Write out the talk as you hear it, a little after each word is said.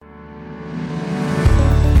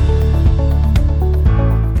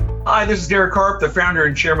Hi, this is Derek Harp, the founder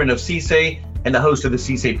and chairman of CSA and the host of the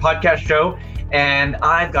CSA podcast show. And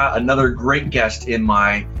I've got another great guest in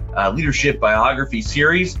my leadership biography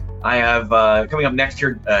series. I have coming up next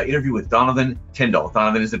year, interview with Donovan Tindill.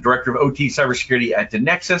 Donovan is the director of OT cybersecurity at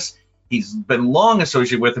Denexus. He's been long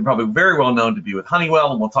associated with and probably very well known to be with Honeywell,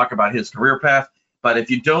 and we'll talk about his career path. But if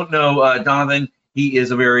you don't know Donovan, he is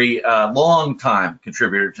a very long time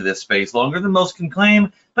contributor to this space, longer than most can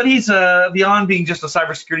claim, but he's beyond being just a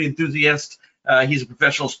cybersecurity enthusiast. He's a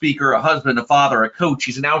professional speaker, a husband, a father, a coach.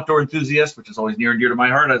 He's an outdoor enthusiast, which is always near and dear to my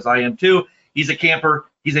heart, as I am too. He's a camper,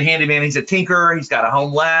 he's a handyman, he's a tinkerer, he's got a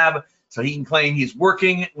home lab, so he can claim he's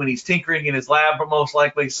working when he's tinkering in his lab, but most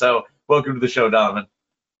likely. So welcome to the show, Donovan.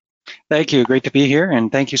 Thank you, great to be here,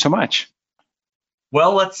 and thank you so much.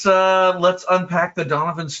 Well, let's unpack the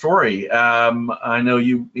Donovan story. I know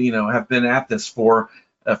you have been at this for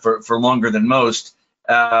longer than most.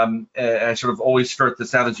 I sort of always start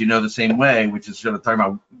this out, as you know, the same way, which is sort of talking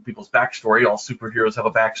about people's backstory. All superheroes have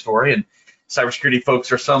a backstory, and cybersecurity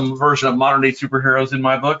folks are some version of modern day superheroes in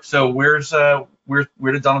my book. So where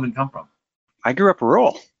did Donovan come from? I grew up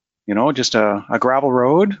rural, just a gravel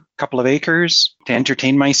road, a couple of acres to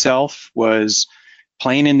entertain myself, was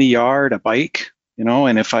playing in the yard, a bike.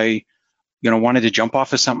 And if I, wanted to jump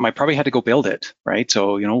off of something, I probably had to go build it, right?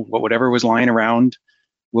 So, whatever was lying around,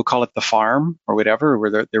 we'll call it the farm or whatever,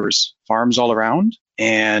 where there was farms all around.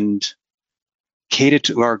 And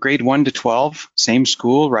grade 1 to 12, same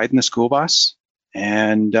school, riding the school bus.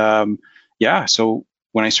 And so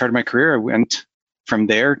when I started my career, I went from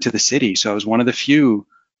there to the city. So I was one of the few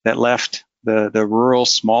that left the rural,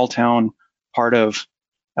 small town part of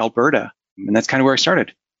Alberta. And that's kind of where I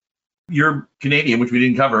started. You're Canadian, which we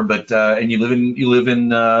didn't cover, but and you live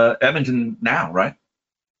in Edmonton now, right?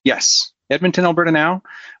 Yes, Edmonton, Alberta now,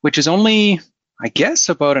 which is only, I guess,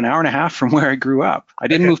 about an hour and a half from where I grew up. I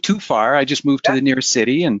didn't move too far. I just moved to the nearest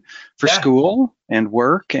city and for school and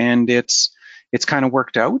work, and it's kind of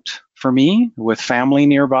worked out for me with family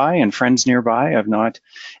nearby and friends nearby. I've not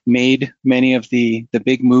made many of the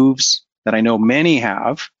big moves that I know many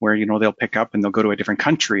have, where they'll pick up and they'll go to a different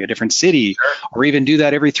country, a different city, or even do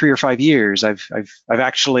that every 3 or 5 years. I've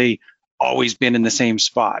actually always been in the same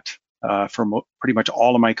spot for pretty much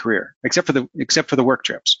all of my career, except for the work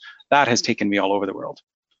trips. That has taken me all over the world.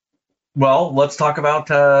 Well, let's talk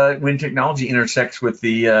about when technology intersects with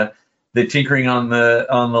the tinkering on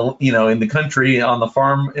the in the country, on the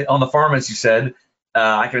farm, as you said.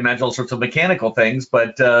 I can imagine all sorts of mechanical things,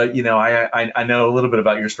 but I know a little bit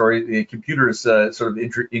about your story. The computers sort of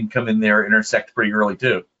come in there, intersect pretty early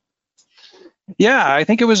too. Yeah, I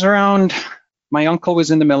think it was around, my uncle was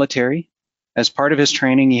in the military. As part of his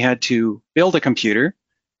training, he had to build a computer,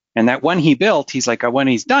 and that one he built, he's like, when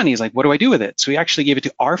he's done, he's like, what do I do with it? So he actually gave it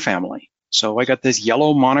to our family. So I got this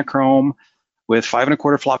yellow monochrome with 5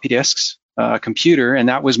 1/4 floppy disks computer, and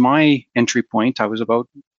that was my entry point. I was about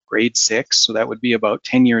grade 6, so that would be about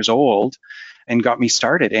 10 years old, and got me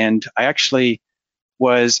started. And I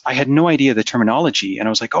had no idea the terminology, and I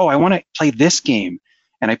was like, oh, I want to play this game.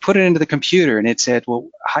 And I put it into the computer, and it said, well,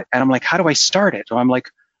 and I'm like, how do I start it? So I'm like,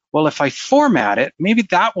 well, if I format it, maybe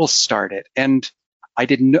that will start it. And I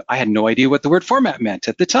had no idea what the word format meant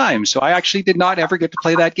at the time. So I actually did not ever get to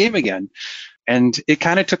play that game again. And it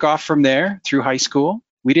kind of took off from there through high school.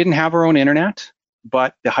 We didn't have our own internet,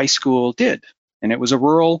 but the high school did. And it was a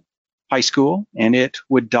rural high school, and it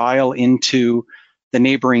would dial into the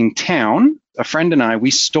neighboring town. A friend and I, we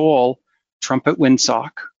stole Trumpet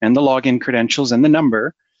Windsock and the login credentials and the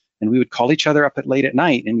number, and we would call each other up late at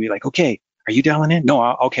night and be like, okay, are you dialing in? No,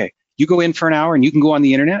 okay. You go in for an hour and you can go on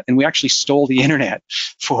the internet. And we actually stole the internet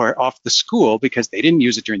off the school because they didn't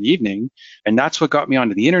use it during the evening. And that's what got me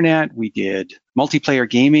onto the internet. We did multiplayer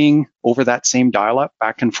gaming over that same dial-up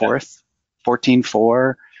back and forth,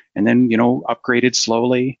 14.4, and then, upgraded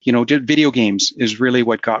slowly. Did video games is really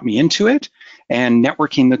what got me into it, and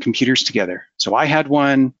networking the computers together. So I had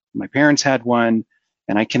one, my parents had one,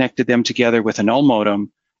 and I connected them together with a null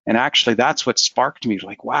modem. And actually, that's what sparked me,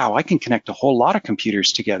 like, wow, I can connect a whole lot of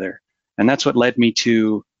computers together. And that's what led me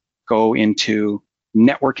to go into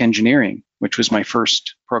network engineering, which was my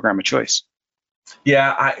first program of choice.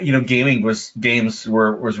 Yeah, games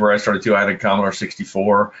was where I started too. I had a Commodore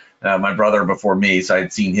 64. My brother before me, so I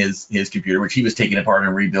had seen his computer, which he was taking apart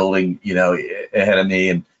and rebuilding, ahead of me.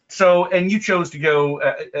 And you chose to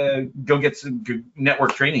go get some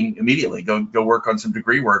network training immediately. Go work on some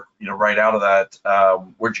degree work, right out of that.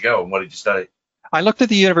 Where'd you go and what did you study? I looked at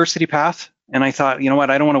the university path and I thought,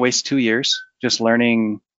 I don't want to waste 2 years just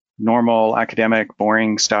learning normal academic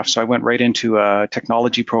boring stuff. So I went right into a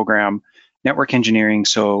technology program network engineering.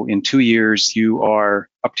 So in 2 years, you are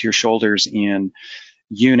up to your shoulders in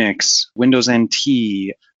Unix, Windows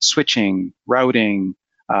NT, switching, routing,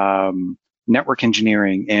 network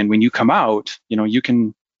engineering. And when you come out, you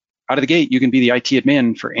can, out of the gate, you can be the IT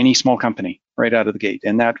admin for any small company right out of the gate.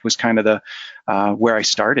 And that was kind of the where I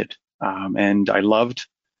started. And I loved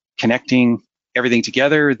connecting everything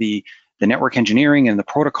together. The network engineering and the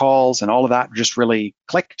protocols and all of that just really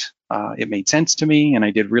clicked. It made sense to me, and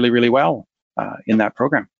I did really, really well in that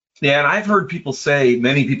program. Yeah, and I've heard people say,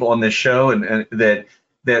 many people on this show, and that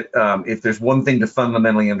if there's one thing to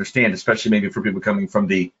fundamentally understand, especially maybe for people coming from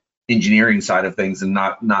the engineering side of things and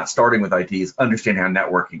not starting with IT, is understand how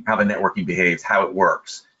the networking behaves, how it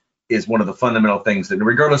works, is one of the fundamental things that,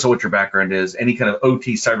 regardless of what your background is, any kind of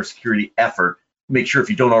OT cybersecurity effort, make sure, if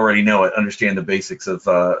you don't already know it, understand the basics of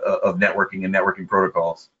networking and networking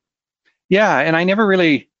protocols. Yeah, and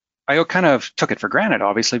I kind of took it for granted,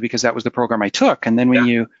 obviously, because that was the program I took. And then when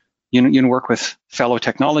you work with fellow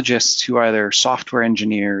technologists who are either software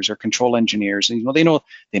engineers or control engineers, and they know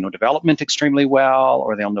development extremely well,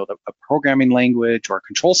 or they'll know a programming language or a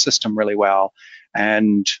control system really well.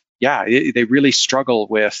 And yeah, they really struggle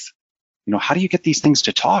with, how do you get these things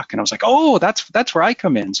to talk? And I was like, oh, that's where I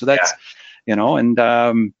come in. So that's,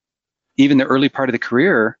 and even the early part of the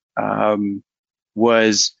career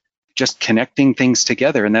was just connecting things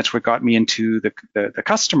together, and that's what got me into the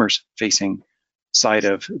customers facing side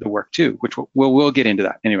of the work too, which we'll get into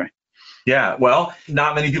that anyway. Yeah, well,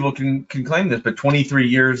 not many people can claim this, but 23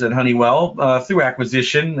 years at Honeywell through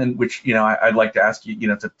acquisition, and which I'd like to ask you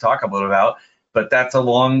to talk a little about, but that's a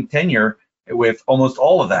long tenure with almost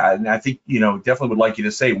all of that. And I think definitely would like you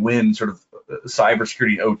to say when sort of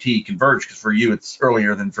cybersecurity and OT converged, because for you it's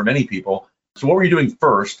earlier than for many people. So what were you doing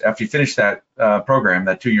first after you finished that program,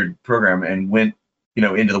 that 2-year program, and went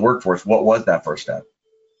into the workforce? What was that first step?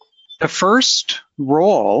 The first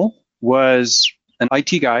role was an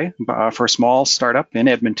IT guy for a small startup in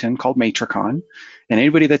Edmonton called Matricon. And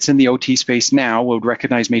anybody that's in the OT space now would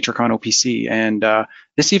recognize Matricon OPC. And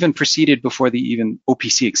this even preceded before even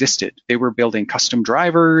OPC existed. They were building custom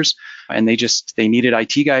drivers, and they needed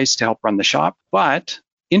IT guys to help run the shop. But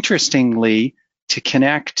interestingly, to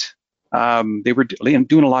connect, they were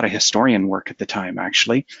doing a lot of historian work at the time,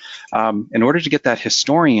 actually. In order to get that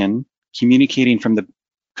historian communicating from the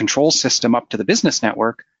control system up to the business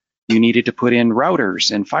network, you needed to put in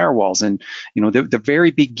routers and firewalls. And the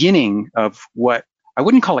very beginning of what I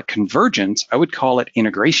wouldn't call it convergence, I would call it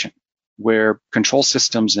integration, where control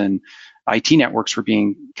systems and IT networks were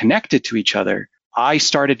being connected to each other. I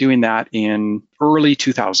started doing that in early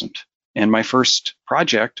 2000, and my first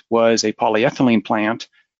project was a polyethylene plant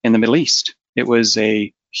in the Middle East. It was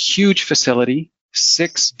a huge facility,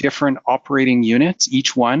 6 different operating units.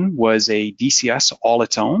 Each one was a DCS all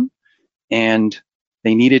its own, and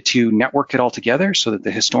they needed to network it all together so that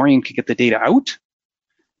the historian could get the data out.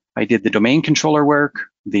 I did the domain controller work,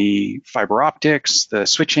 the fiber optics, the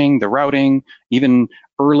switching, the routing, even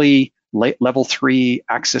early level 3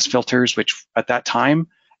 access filters, which at that time,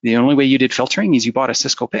 the only way you did filtering is you bought a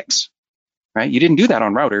Cisco PIX, right? You didn't do that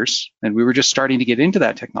on routers, and we were just starting to get into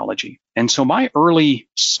that technology. And so my early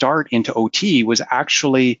start into OT was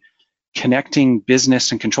actually connecting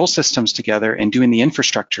business and control systems together and doing the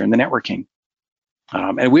infrastructure and the networking.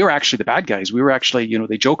 And we were actually the bad guys. We were actually,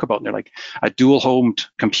 they joke about, and they're like, a dual-homed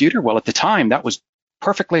computer. Well, at the time, that was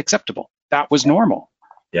perfectly acceptable. That was normal.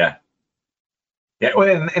 Yeah. Yeah,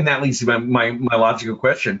 well, and that leads to my logical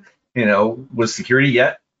question. Was security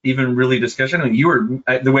yet even really discussion? I mean, you were,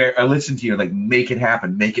 the way I listened to you, like, make it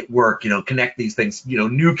happen, make it work, connect these things,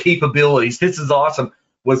 new capabilities. This is awesome.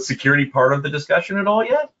 Was security part of the discussion at all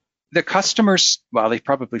yet? The customers, well, they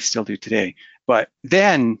probably still do today, but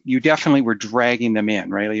then you definitely were dragging them in,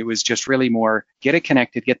 right? It was just really more get it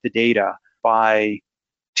connected, get the data. By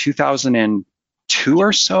 2002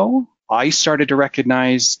 or so, I started to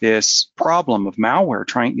recognize this problem of malware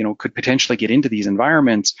could potentially get into these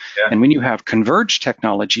environments. Yeah. And when you have converged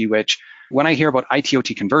technology, which when I hear about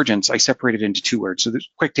IT-OT convergence, I separate it into 2 words. So there's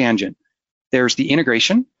a quick tangent. There's the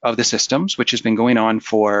integration of the systems, which has been going on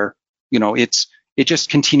for, it just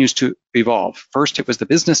continues to evolve. First, it was the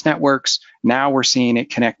business networks. Now we're seeing it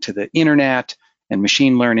connect to the internet and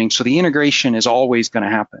machine learning. So the integration is always going to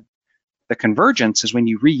happen. The convergence is when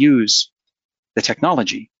you reuse the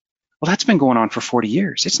technology. Well, that's been going on for 40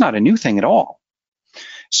 years. It's not a new thing at all.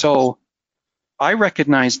 So I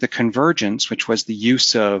recognized the convergence, which was the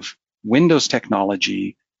use of Windows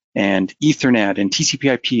technology and Ethernet and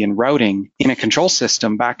TCP/IP and routing in a control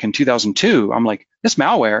system back in 2002. I'm like, this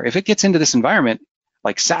malware, if it gets into this environment,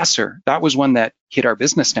 like Sasser, that was one that hit our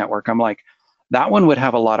business network. I'm like, that one would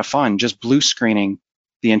have a lot of fun, just blue screening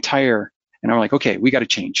the entire, and I'm like, okay, we got to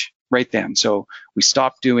change right then. So we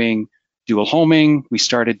stopped doing dual homing, we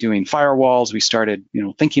started doing firewalls, we started,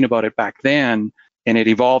 thinking about it back then, and it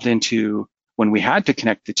evolved into when we had to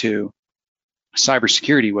connect the two,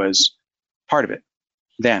 cybersecurity was part of it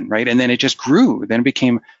then, right? And then it just grew. Then it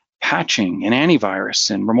became patching and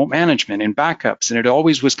antivirus and remote management and backups. And it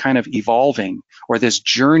always was kind of evolving, or this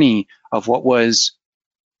journey of what was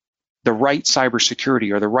the right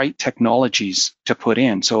cybersecurity or the right technologies to put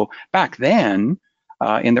in. So back then,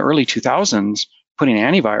 in the early 2000s, putting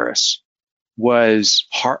antivirus was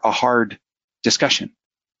a hard discussion.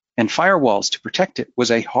 And firewalls to protect it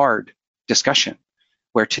was a hard discussion,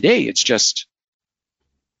 where today it's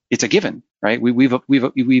a given, right?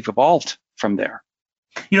 We've evolved from there.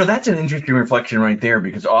 That's an interesting reflection right there,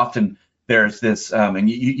 because often there's this, and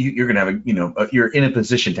you're going to have you're in a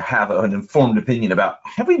position to have an informed opinion about,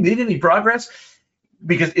 have we made any progress?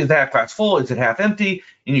 Because is the half glass full? Is it half empty?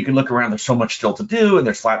 And you can look around, there's so much still to do, and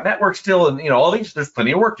there's flat networks still, and all these, there's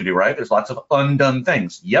plenty of work to do, right? There's lots of undone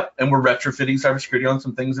things. Yep, and we're retrofitting cybersecurity on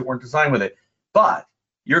some things that weren't designed with it. But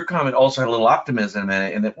your comment also had a little optimism in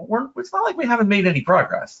it, and that it's not like we haven't made any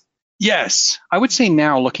progress. Yes, I would say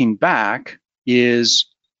now, looking back, is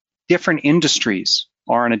different industries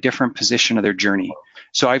are in a different position of their journey.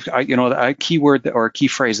 So a keyword or a key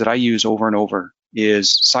phrase that I use over and over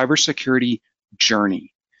is cybersecurity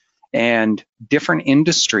journey. And different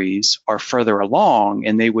industries are further along,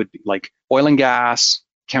 and they would be like oil and gas,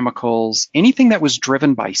 chemicals, anything that was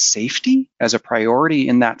driven by safety as a priority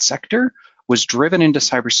in that sector was driven into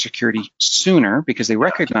cybersecurity sooner, because they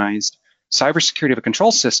recognized cybersecurity of a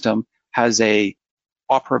control system has a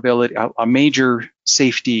major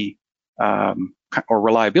safety or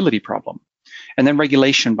reliability problem, and then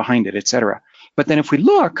regulation behind it, et cetera. But then if we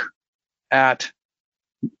look at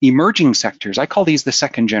emerging sectors, I call these the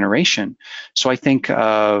second generation. So I think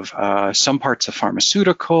of some parts of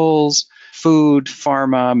pharmaceuticals, food,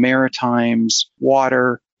 pharma, maritimes,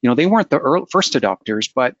 water. They weren't the first adopters,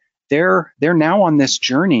 but they're now on this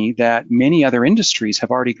journey that many other industries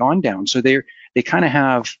have already gone down. So they kind of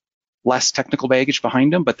have less technical baggage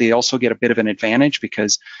behind them, but they also get a bit of an advantage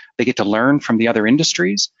because they get to learn from the other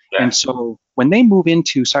industries. Yeah. And so when they move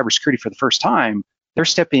into cybersecurity for the first time, they're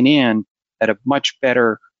stepping in at a much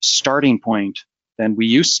better starting point than we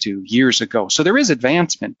used to years ago. So there is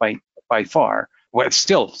advancement by far. Well, it's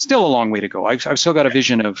still a long way to go. I've still got a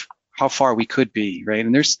vision of how far we could be, right?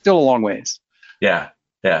 And there's still a long ways. Yeah.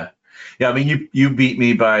 I mean, you beat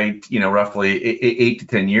me by roughly 8 to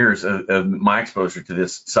 10 years of my exposure to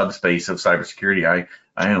this subspace of cybersecurity.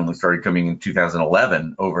 I only started coming in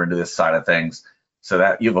 2011 over into this side of things, so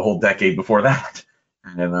that you have a whole decade before that.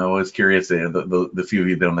 And I was curious, the few of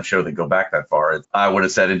you that on the show that go back that far, I would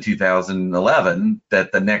have said in 2011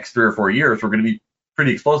 that the next 3 or 4 years were going to be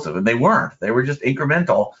pretty explosive, and they weren't. They were just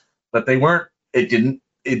incremental, but they weren't. It didn't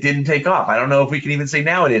take off. I don't know if we can even say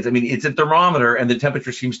now it is. I mean, it's a thermometer, and the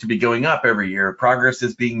temperature seems to be going up every year. Progress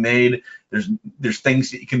is being made. There's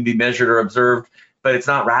things that can be measured or observed, but it's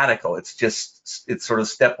not radical. It's sort of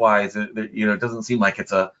stepwise. It doesn't seem like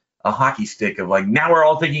it's a hockey stick of like, now we're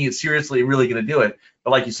all taking it seriously and really going to do it.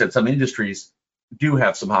 But like you said, some industries do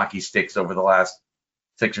have some hockey sticks over the last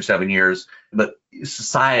 6 or 7 years, but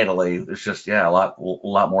societally, there's just a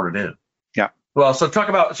lot more to do. Yeah. Well, so talk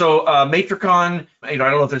about Matricon. I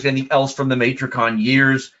don't know if there's anything else from the Matricon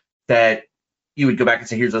years that you would go back and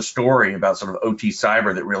say, here's a story about sort of OT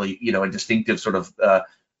cyber that really, a distinctive sort of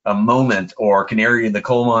a moment or canary in the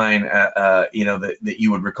coal mine, that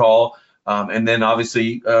you would recall. And then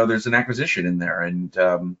obviously there's an acquisition in there.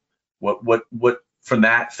 And what from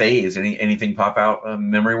that phase, anything pop out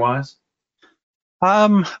memory wise?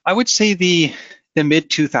 I would say the mid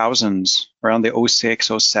 2000s, around the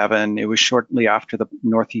 06, 07, it was shortly after the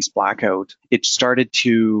Northeast blackout. It started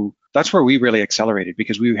that's where we really accelerated,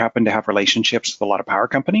 because we happened to have relationships with a lot of power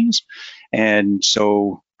companies. And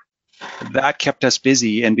so that kept us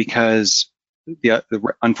busy. And because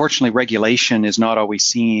unfortunately, regulation is not always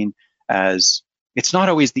seen as, it's not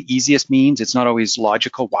always the easiest means. It's not always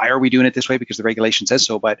logical. Why are we doing it this way? Because the regulation says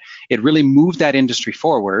so. But it really moved that industry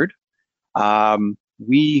forward.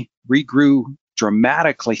 We regrew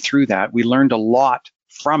dramatically through that. We learned a lot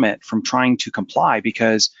from it, from trying to comply,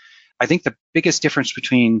 because I think the biggest difference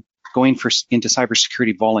between going into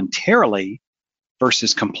cybersecurity voluntarily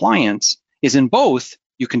versus compliance is in both,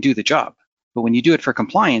 you can do the job. But when you do it for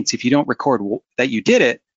compliance, if you don't record that you did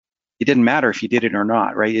it, it didn't matter if you did it or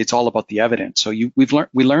not, right? It's all about the evidence. So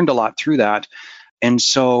we learned a lot through that. And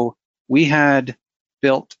so we had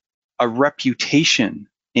built a reputation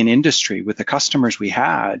in industry with the customers we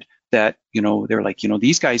had that, they're like,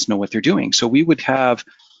 these guys know what they're doing. So we would have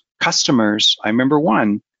customers. I remember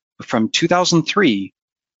one from 2003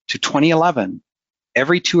 to 2011,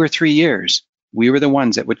 every 2 or 3 years, we were the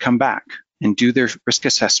ones that would come back and do their risk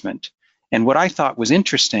assessment. And what I thought was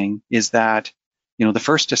interesting is that, the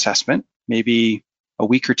first assessment, maybe a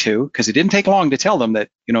week or two, because it didn't take long to tell them that,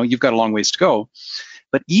 you've got a long ways to go.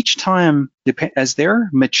 But each time, as their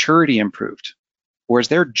maturity improved or as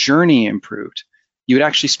their journey improved, you would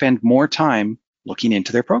actually spend more time looking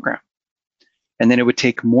into their program. And then it would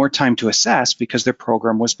take more time to assess because their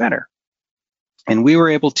program was better. And we were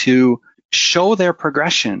able to show their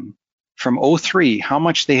progression from 03, how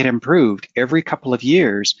much they had improved every couple of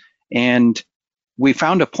years. And we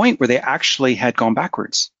found a point where they actually had gone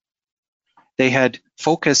backwards. They had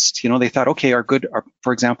focused, they thought, okay,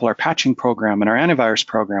 for example, our patching program and our antivirus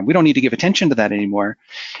program, we don't need to give attention to that anymore.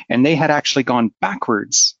 And they had actually gone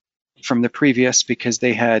backwards from the previous because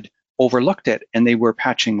they had overlooked it and they were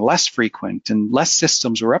patching less frequent and less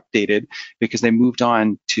systems were updated because they moved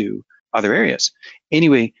on to other areas.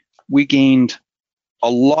 Anyway, we gained a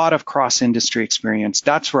lot of cross-industry experience.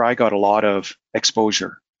 That's where I got a lot of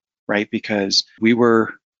exposure, right? Because we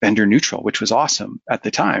were vendor neutral, which was awesome at the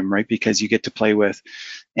time, right? Because you get to play with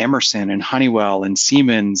Emerson and Honeywell and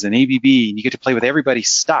Siemens and ABB, and you get to play with everybody's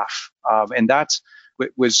stuff. And that's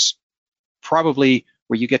was probably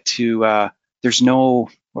where you get to, there's no,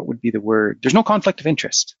 what would be the word? There's no conflict of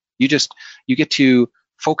interest. You get to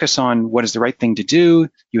focus on what is the right thing to do.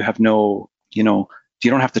 You have no, you don't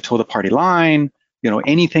have to toe the party line,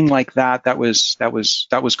 anything like that. That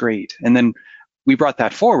was great. And then we brought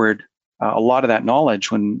that forward, a lot of that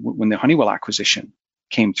knowledge when the Honeywell acquisition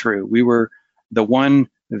came through. We were the one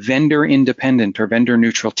vendor independent or vendor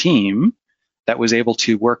neutral team that was able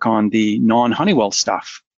to work on the non-Honeywell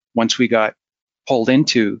stuff once we got pulled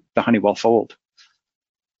into the Honeywell fold.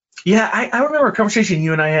 Yeah, I remember a conversation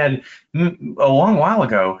you and I had a long while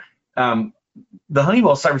ago. The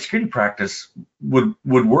Honeywell cybersecurity practice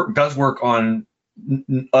does work on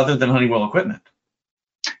other than Honeywell equipment.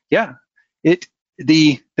 Yeah,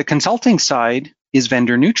 the consulting side is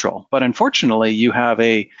vendor neutral, but unfortunately you have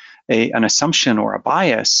an assumption or a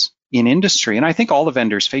bias in industry, and I think all the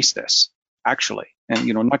vendors face this actually, and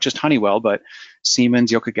not just Honeywell, but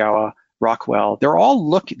Siemens, Yokogawa, Rockwell. They're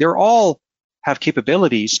all have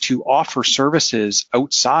capabilities to offer services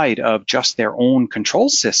outside of just their own control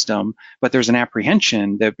system, but there's an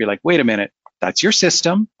apprehension that'd be like, wait a minute, that's your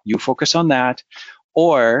system, you focus on that,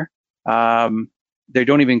 or they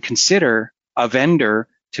don't even consider a vendor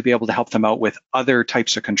to be able to help them out with other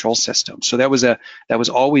types of control systems. So that was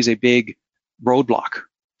always a big roadblock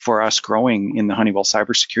for us growing in the Honeywell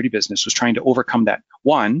cybersecurity business, was trying to overcome that.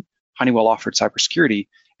 One, Honeywell offered cybersecurity,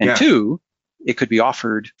 and two, it could be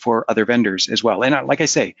offered for other vendors as well. And like I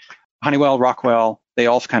say, Honeywell, Rockwell, they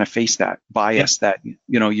all kind of face that bias that,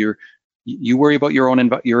 you worry about your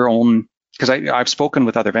own, because I've spoken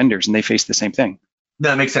with other vendors and they face the same thing.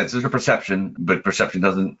 That makes sense. There's a perception, but perception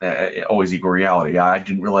doesn't always equal reality. I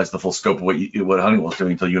didn't realize the full scope of what Honeywell was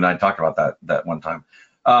doing until you and I talked about that one time.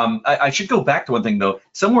 I should go back to one thing though.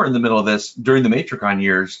 Somewhere in the middle of this, during the Matricon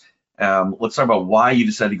years, let's talk about why you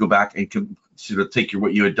decided to go back and sort of take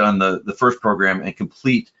what you had done the first program and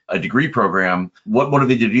complete a degree program. What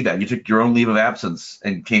motivated you to do that? You took your own leave of absence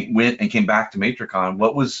and came back to Matricon.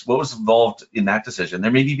 What was involved in that decision? There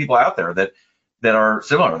may be people out there that are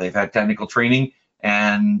similar. They've had technical training,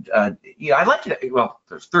 and I'd like to. Well,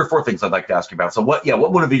 there's 3 or 4 things I'd like to ask you about. So what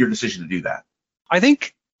motivated your decision to do that? I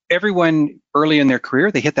think everyone early in their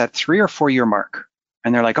career, they hit that 3 or 4 year mark,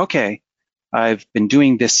 and they're like, okay, I've been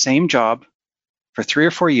doing this same job for 3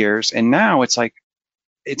 or 4 years, and now it's like,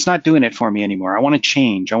 it's not doing it for me anymore. I want to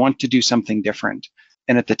change. I want to do something different.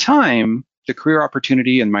 And at the time, the career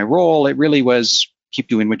opportunity and my role, it really was keep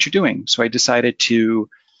doing what you're doing. So I decided to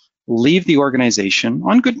leave the organization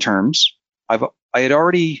on good terms.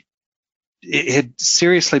 It had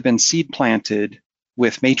seriously been seed planted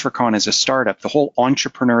with Matricon as a startup, the whole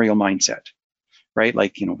entrepreneurial mindset, right?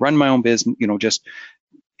 Like, run my own business,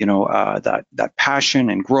 that passion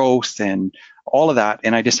and growth and all of that.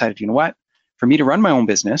 And I decided, for me to run my own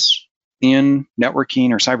business in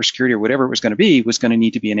networking or cybersecurity or whatever it was going to be, was going to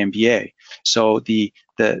need to be an MBA. So the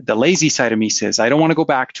lazy side of me says, I don't want to go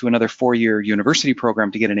back to another 4-year university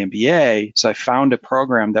program to get an MBA. So I found a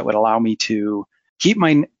program that would allow me to keep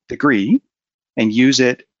my degree and use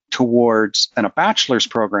it towards a bachelor's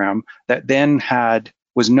program that then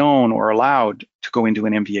was known or allowed to go into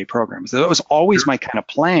an MBA program. So that was always my kind of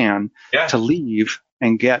plan to leave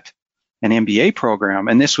and get an MBA program.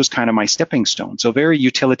 And this was kind of my stepping stone. So very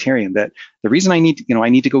utilitarian, that the reason I need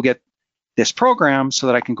to go get this program so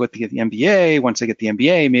that I can go to get the MBA. Once I get the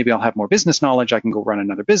MBA, maybe I'll have more business knowledge. I can go run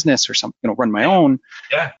another business or something, run my own.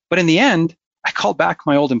 Yeah. But in the end, I called back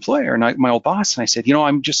my old employer and my old boss, and I said,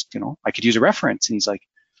 I'm just, I could use a reference. And he's like,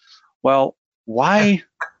 well, why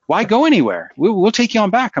go anywhere? We'll take you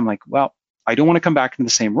on back. I'm like, well, I don't want to come back into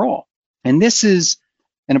the same role. And this is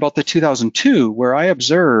in about the 2002 where I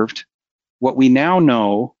observed what we now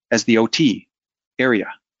know as the OT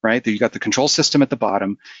area, right? You got the control system at the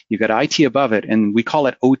bottom, you got IT above it, and we call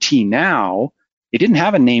it OT now. It didn't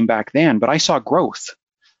have a name back then, but I saw growth.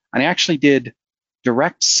 And I actually did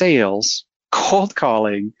direct sales, cold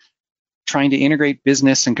calling, trying to integrate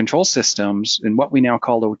business and control systems in what we now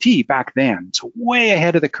call OT back then. So way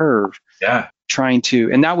ahead of the curve. Yeah.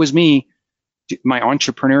 And that was me, my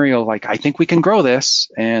entrepreneurial, like, I think we can grow this.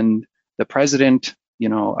 And the president,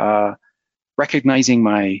 recognizing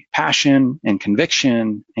my passion and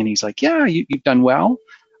conviction. And he's like, yeah, you've done well.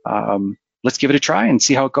 Let's give it a try and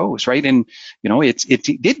see how it goes, right? And,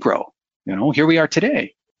 it did grow. Here we are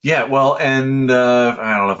today. Yeah, well, and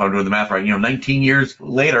I don't know if I'm doing the math right. 19 years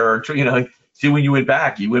later, see when you went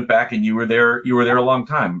back and you were there a long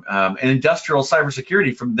time. And industrial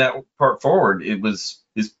cybersecurity from that part forward, it's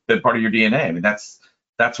been part of your DNA. I mean,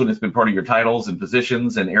 that's when it's been part of your titles and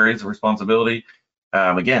positions and areas of responsibility.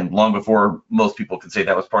 Again, long before most people could say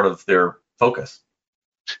that was part of their focus.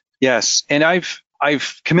 Yes, and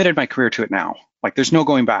I've committed my career to it now. Like, there's no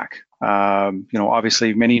going back.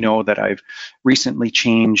 Obviously, many know that I've recently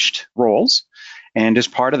changed roles, and as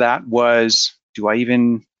part of that was, do I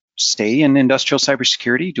even stay in industrial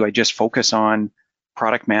cybersecurity? Do I just focus on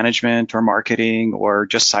product management or marketing or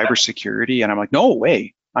just cybersecurity? And I'm like, no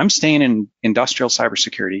way. I'm staying in industrial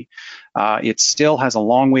cybersecurity. It still has a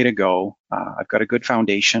long way to go. I've got a good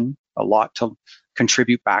foundation, a lot to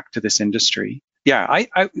contribute back to this industry. Yeah,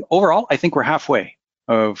 I overall, I think we're halfway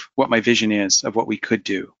of what my vision is of what we could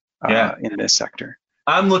do in this sector.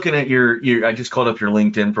 I'm looking at your I just called up your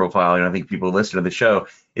LinkedIn profile, and I think people listen to the show.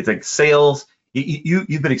 It's like sales.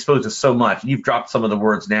 You've been exposed to so much. You've dropped some of the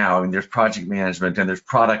words now. I mean, there's project management and there's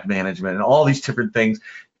product management and all these different things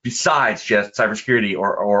besides just cybersecurity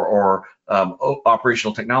or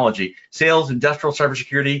operational technology. Sales, industrial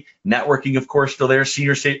cybersecurity, networking, of course, still there.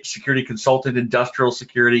 Senior security consultant, industrial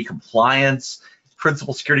security, compliance,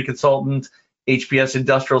 principal security consultant, HPS,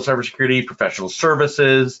 industrial cybersecurity, professional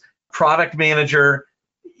services, product manager,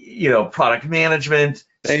 product management,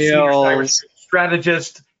 sales,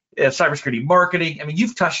 strategist, cybersecurity marketing. I mean,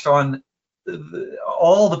 you've touched on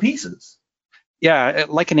all the pieces. Yeah,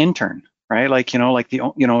 like an intern, right? Like,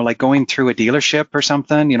 like going through a dealership or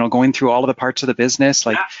something, going through all of the parts of the business,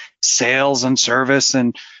 like sales and service.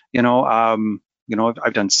 And,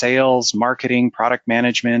 I've done sales, marketing, product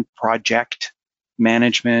management, project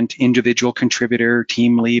management, individual contributor,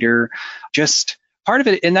 team leader, just part of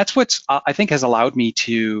it. And that's what's, I think, has allowed me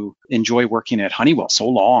to enjoy working at Honeywell so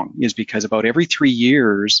long, is because about every 3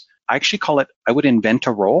 years, I actually call it, I would invent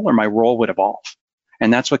a role or my role would evolve.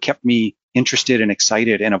 And that's what kept me interested and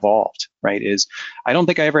excited and evolved, right? Is I don't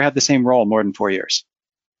think I ever had the same role more than 4 years.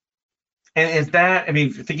 And is that, I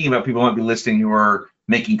mean, thinking about people who might be listening who are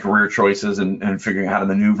making career choices and figuring out how to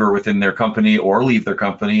maneuver within their company or leave their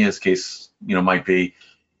company, as case, might be,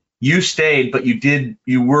 you stayed, but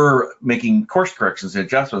you were making course corrections and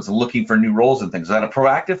adjustments and looking for new roles and things. Is that a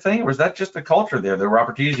proactive thing, or is that just the culture there? There were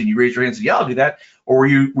opportunities and you raised your hand and said, yeah, I'll do that. Or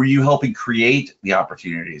were you helping create the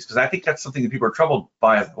opportunities? Because I think that's something that people are troubled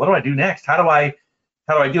by. What do I do next? How do I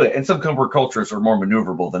do it? And some corporate cultures are more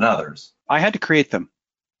maneuverable than others. I had to create them.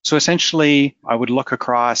 So essentially, I would look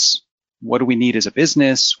across, what do we need as a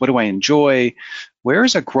business? What do I enjoy? Where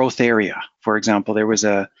is a growth area? For example, there was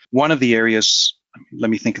one of the areas, let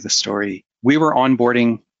me think of the story. We were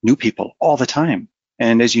onboarding new people all the time.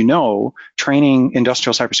 And as you know, training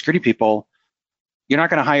industrial cybersecurity people, you're not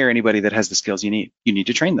going to hire anybody that has the skills you need. You need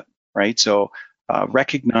to train them, right? So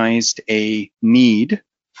recognized a need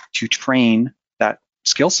to train that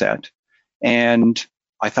skill set. And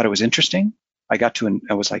I thought it was interesting.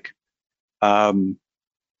 I was like, I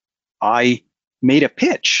made a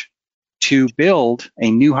pitch to build a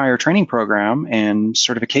new hire training program and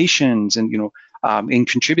certifications and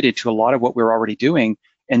contributed to a lot of what we're already doing.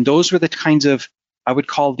 And those were the kinds of, I would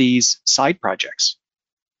call these side projects,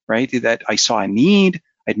 right? That I saw a need,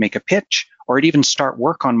 I'd make a pitch, or I'd even start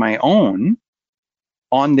work on my own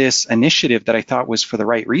on this initiative that I thought was for the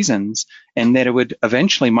right reasons, and that it would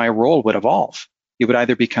eventually, my role would evolve. It would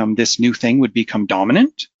either become, this new thing would become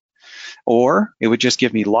dominant, or it would just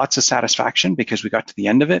give me lots of satisfaction because we got to the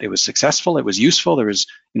end of it. It was successful. It was useful. There was,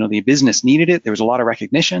 the business needed it. There was a lot of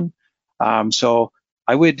recognition. So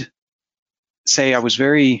I would say I was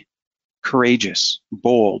very courageous,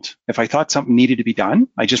 bold. If I thought something needed to be done,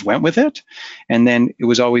 I just went with it. And then it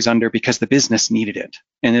was always under because the business needed it.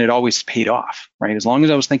 And then it always paid off, right? As long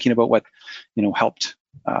as I was thinking about what, helped.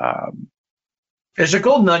 There's a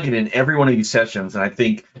gold nugget in every one of these sessions, and I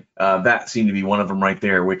think that seemed to be one of them right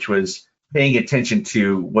there, which was paying attention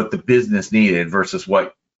to what the business needed versus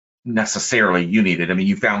what necessarily you needed. I mean,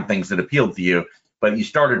 you found things that appealed to you, but you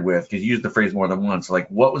started with, because you used the phrase more than once, like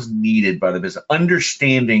what was needed by the business,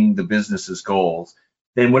 understanding the business's goals,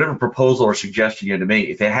 then whatever proposal or suggestion you had to make,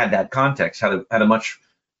 if they had that context, had a much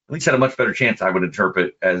better chance, I would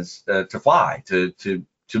interpret, as to fly, to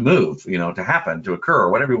move, to happen, to occur,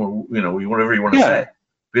 whatever you want, whatever you want to say,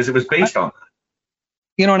 because it was based on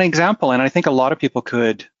that. An example, and I think a lot of people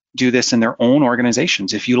could do this in their own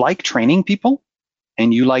organizations. If you like training people,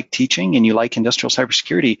 and you like teaching and you like industrial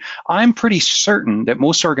cybersecurity, I'm pretty certain that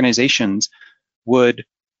most organizations would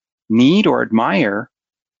need or admire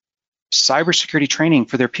cybersecurity training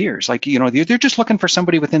for their peers. Like, they're just looking for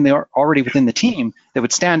somebody already within the team that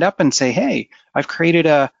would stand up and say, hey, I've created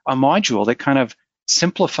a module that kind of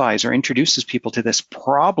simplifies or introduces people to this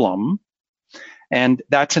problem. And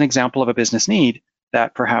that's an example of a business need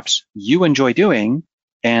that perhaps you enjoy doing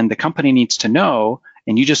and the company needs to know,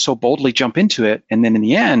 and you just so boldly jump into it, and then in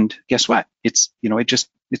the end, guess what? It's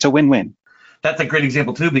it's a win-win. That's a great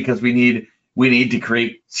example too, because we need to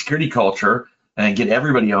create security culture and get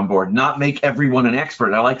everybody on board, not make everyone an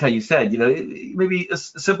expert. I liked how you said, maybe a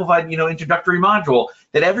simplified, introductory module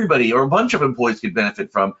that everybody or a bunch of employees could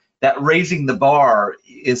benefit from. That raising the bar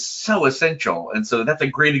is so essential, and so that's a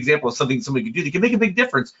great example of something somebody could do that can make a big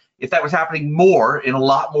difference. If that was happening more in a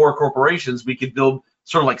lot more corporations, we could build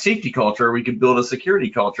sort of like safety culture, we could build a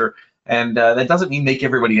security culture, and that doesn't mean make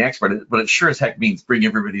everybody an expert, but it sure as heck means bring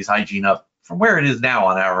everybody's hygiene up from where it is now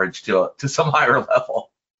on average to some higher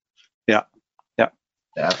level. Yeah.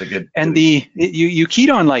 That's a good. And you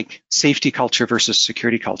keyed on like safety culture versus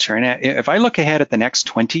security culture, and if I look ahead at the next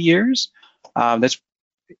 20 years,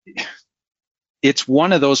 it's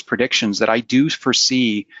one of those predictions that I do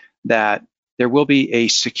foresee that there will be a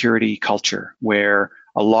security culture where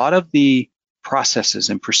a lot of the processes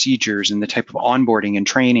and procedures and the type of onboarding and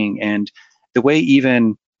training and the way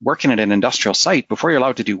even working at an industrial site, before you're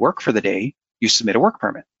allowed to do work for the day, you submit a work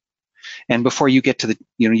permit. And before you get to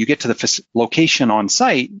the location on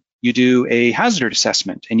site, you do a hazard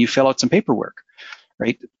assessment and you fill out some paperwork,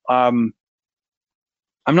 right? I'm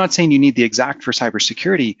not saying you need the exact for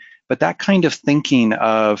cybersecurity, but that kind of thinking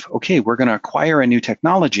of, okay, we're going to acquire a new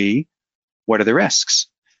technology. What are the risks?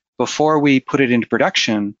 Before we put it into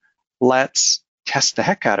production, let's test the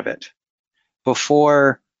heck out of it.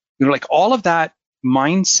 Before, like all of that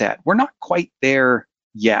mindset, we're not quite there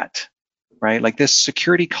yet, right? Like this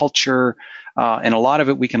security culture, and a lot of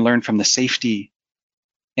it we can learn from the safety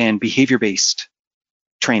and behavior-based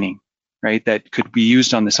training, right? That could be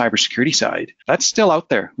used on the cybersecurity side. That's still out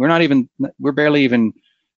there. We're barely even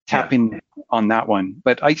tapping on that one,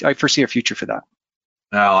 but I foresee a future for that.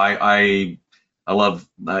 Now, I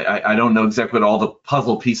don't know exactly what all the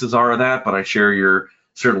puzzle pieces are of that, but I share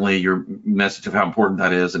certainly your message of how important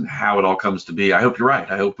that is and how it all comes to be. I hope you're right.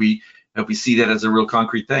 I hope we see that as a real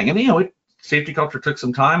concrete thing. And safety culture took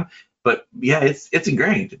some time, but yeah, it's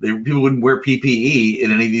ingrained. People wouldn't wear PPE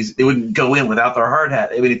in any of these. They wouldn't go in without their hard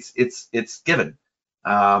hat. I mean, it's given,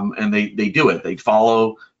 and they do it. They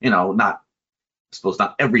follow. Not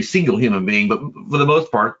every single human being, but for the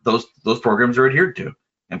most part, those programs are adhered to.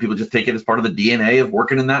 And people just take it as part of the DNA of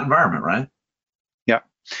working in that environment, right? Yeah.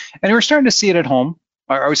 And we're starting to see it at home.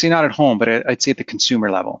 I would say not at home, but I'd say at the consumer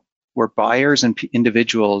level, where buyers and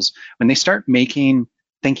individuals, when they start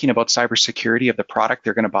thinking about cybersecurity of the product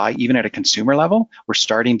they're going to buy, even at a consumer level, we're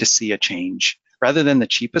starting to see a change. Rather than the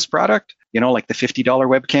cheapest product, like the $50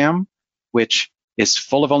 webcam, which is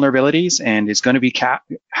full of vulnerabilities and is going to be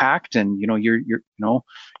hacked, and your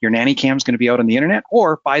nanny cam is going to be out on the internet,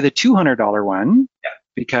 or buy the $200 one. Yeah.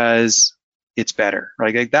 Because it's better,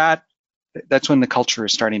 right? Like that's when the culture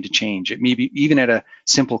is starting to change. It may be even at a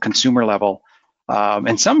simple consumer level,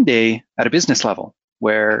 and someday at a business level,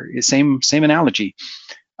 where same analogy,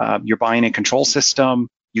 you're buying a control system,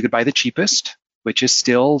 you could buy the cheapest, which is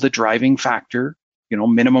still the driving factor,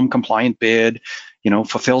 minimum compliant bid,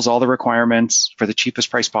 fulfills all the requirements for the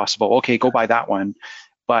cheapest price possible. Okay, go buy that one.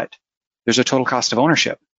 But there's a total cost of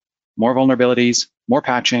ownership, more vulnerabilities, more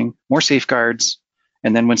patching, more safeguards.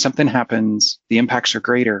 And then when something happens, the impacts are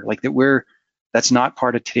greater. Like that's not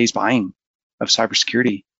part of today's buying of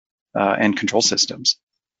cybersecurity and control systems.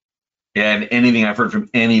 Yeah, and anything I've heard from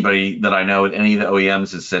anybody that I know at any of the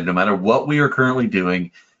OEMs has said, no matter what we are currently doing,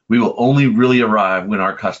 we will only really arrive when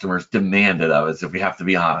our customers demand it of us, if we have to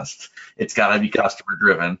be honest. It's got to be customer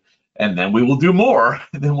driven, and then we will do more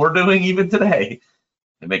than we're doing even today.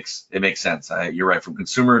 It makes sense. You're right. From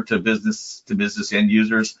consumer to business end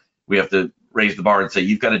users, we have to raise the bar and say,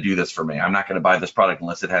 you've got to do this for me. I'm not going to buy this product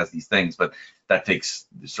unless it has these things, but that takes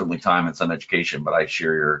certainly time and some education, but I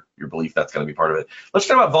share your belief that's going to be part of it. Let's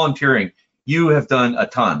talk about volunteering. You have done a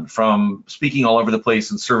ton, from speaking all over the place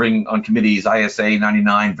and serving on committees, ISA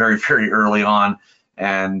 99 very, very early on,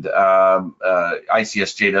 and ICSJWG,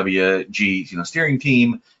 steering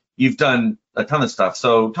team. You've done a ton of stuff.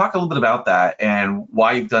 So talk a little bit about that and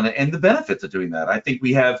why you've done it and the benefits of doing that. I think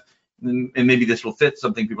we have, and maybe this will fit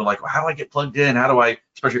something people are like, well, how do I get plugged in? How do I,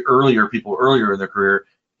 especially people earlier in their career,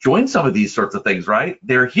 join some of these sorts of things, right?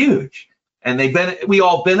 They're huge, and we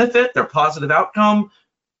all benefit. They're positive outcome,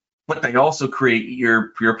 but they also create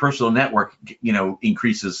your personal network,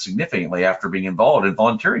 increases significantly after being involved in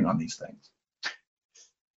volunteering on these things.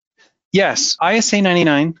 Yes, ISA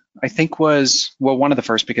 99, I think, was, one of the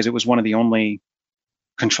first, because it was one of the only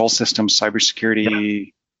control systems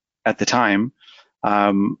cybersecurity at the time.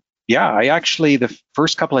 I actually, the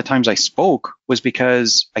first couple of times I spoke was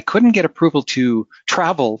because I couldn't get approval to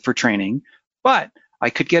travel for training, but I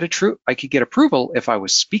could get approval if I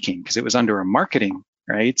was speaking, because it was under a marketing,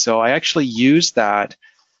 right? So I actually used that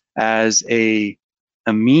as a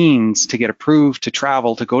means to get approved to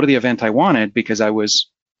travel, to go to the event I wanted, because I was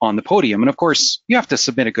on the podium. And of course, you have to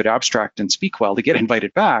submit a good abstract and speak well to get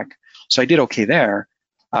invited back. So I did okay there.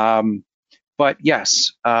 But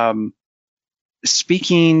yes,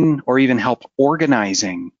 speaking or even help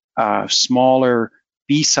organizing smaller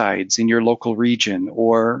B-sides in your local region,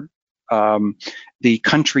 or the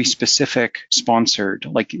country-specific sponsored,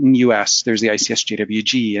 like in US, there's the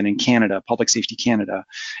ICSJWG, and in Canada, Public Safety Canada,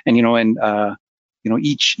 and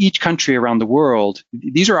each country around the world.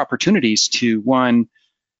 These are opportunities to, one,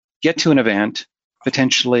 get to an event,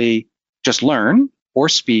 potentially just learn or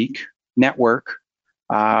speak, network,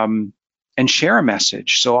 and share a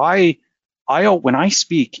message. So when I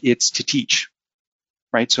speak, it's to teach,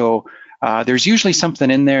 right? So there's usually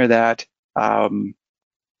something in there that,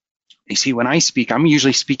 you see, when I speak, I'm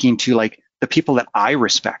usually speaking to like the people that I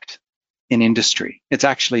respect in industry. It's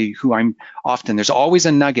actually who I'm often, there's always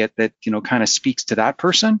a nugget that, kind of speaks to that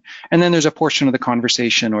person. And then there's a portion of the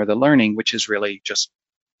conversation or the learning, which is really just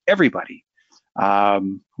everybody,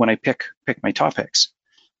 when I pick my topics.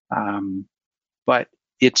 But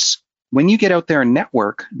it's when you get out there and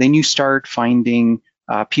network, then you start finding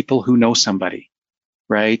people who know somebody,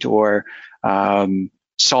 right? Or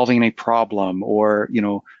solving a problem, or,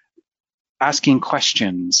 asking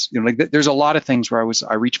questions. There's a lot of things where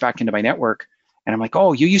I reach back into my network and I'm like,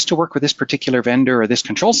 oh, you used to work with this particular vendor or this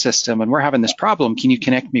control system, and we're having this problem. Can you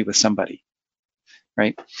connect me with somebody,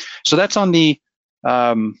 right? So that's on the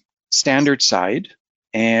standard side.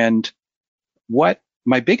 And what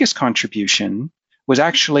my biggest contribution was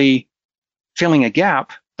actually filling a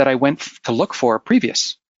gap that I went to look for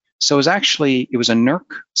previous. So it was a NERC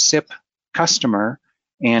SIP customer,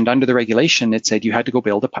 and under the regulation, it said you had to go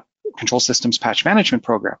build a control systems patch management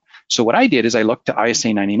program. So what I did is I looked to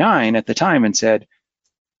ISA 99 at the time and said,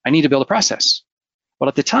 I need to build a process. Well,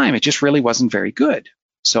 at the time, it just really wasn't very good.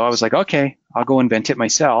 So I was like, okay, I'll go invent it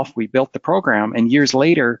myself. We built the program, and years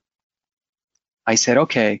later, I said,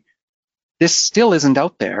 okay, this still isn't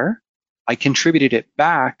out there. I contributed it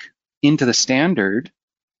back into the standard,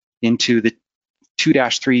 into the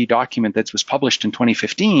 2-3 document that was published in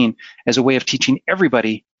 2015 as a way of teaching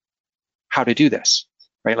everybody how to do this,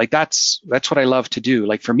 right? Like that's what I love to do.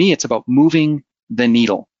 Like for me, it's about moving the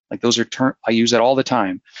needle. Like those are I use it all the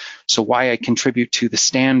time. So why I contribute to the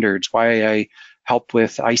standards, why I help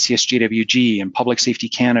with ICSJWG and Public Safety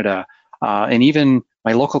Canada, and even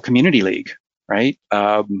my local community league, right?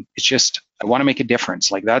 It's just, I want to make a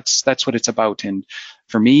difference. Like that's what it's about. And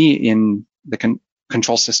for me, in the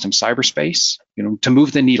control system cyberspace, to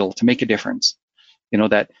move the needle, to make a difference,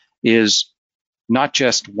 that is not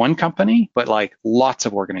just one company, but like lots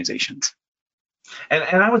of organizations. And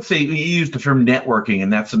I would say you use the term networking,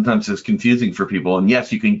 and that sometimes is confusing for people. And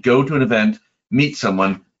yes, you can go to an event, meet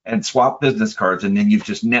someone, and swap business cards, and then you've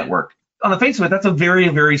just networked. On the face of it, that's a very,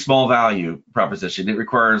 very small value proposition. It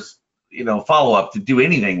requires follow-up to do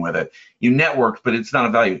anything with it. You network, but it's not a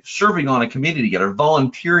value. Serving on a committee together,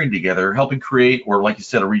 volunteering together, helping create, or like you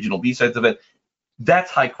said, a regional B-sides of it,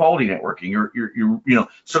 that's high quality networking. You're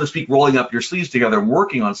so to speak, rolling up your sleeves together and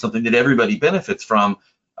working on something that everybody benefits from.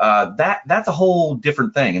 That's a whole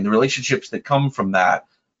different thing, and the relationships that come from that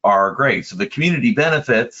are great. So the community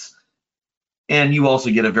benefits, and you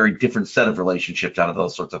also get a very different set of relationships out of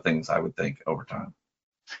those sorts of things, I would think, over time.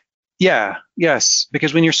 Yeah, yes,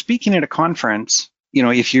 because when you're speaking at a conference,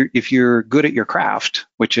 if you're good at your craft,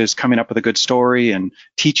 which is coming up with a good story and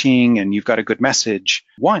teaching, and you've got a good message,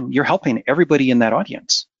 one, you're helping everybody in that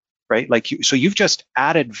audience, right? So you've just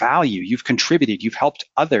added value, you've contributed, you've helped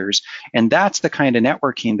others, and that's the kind of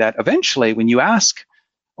networking that eventually, when you ask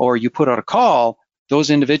or you put out a call, those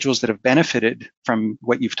individuals that have benefited from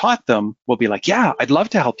what you've taught them will be like, yeah, I'd love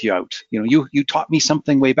to help you out. You taught me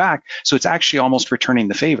something way back, so it's actually almost returning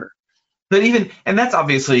the favor. But and that's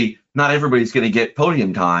obviously not everybody's going to get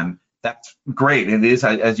podium time. That's great. It is,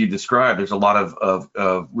 as you described, there's a lot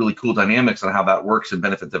of really cool dynamics on how that works and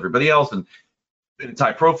benefits everybody else, and it's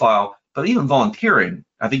high profile. But even volunteering,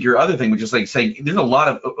 I think your other thing was just like saying there's a lot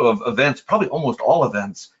of events, probably almost all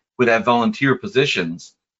events, would have volunteer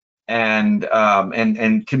positions, and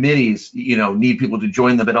committees, need people to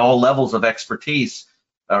join them at all levels of expertise,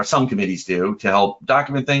 or some committees do, to help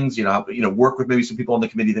document things, work with maybe some people on the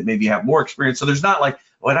committee that maybe have more experience. So there's not like,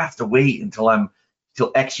 I'd have to wait until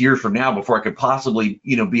X years from now before I could possibly,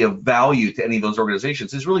 be of value to any of those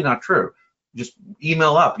organizations. It's really not true. Just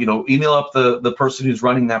email up the person who's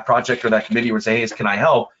running that project or that committee, or say, hey, can I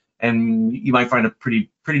help? And you might find a pretty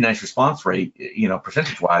nice response rate,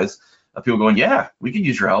 percentage wise, of people going, yeah, we can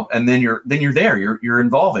use your help. And then you're there, you're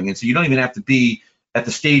involving. And so you don't even have to be at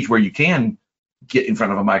the stage where you can get in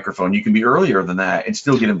front of a microphone. You can be earlier than that and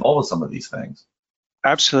still get involved with some of these things.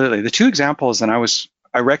 Absolutely. The two examples, and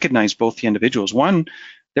I recognize both the individuals. One,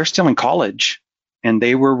 they're still in college, and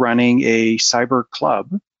they were running a cyber club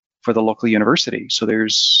for the local university. So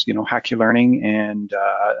there's, Hack Your Learning and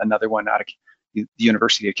another one out of the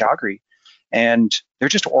University of Calgary. And they're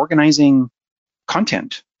just organizing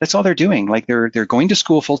content. That's all they're doing. Like they're going to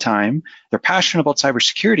school full time. They're passionate about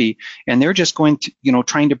cybersecurity, and they're just going to,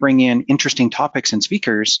 trying to bring in interesting topics and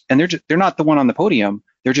speakers. And they're not the one on the podium.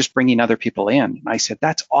 They're just bringing other people in. And I said,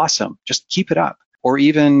 that's awesome. Just keep it up. Or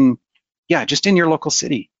even, just in your local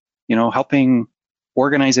city, helping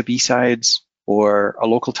organize a B-sides or a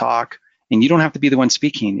local talk. And you don't have to be the one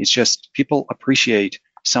speaking. It's just people appreciate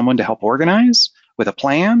someone to help organize with a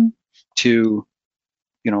plan to,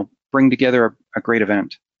 bring together a great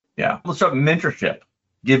event. Yeah. Let's talk mentorship,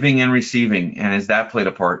 giving and receiving. And has that played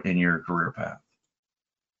a part in your career path?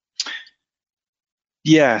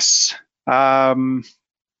 Yes.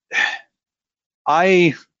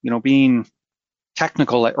 Being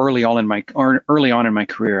technical early on in my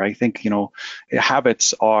career, I think,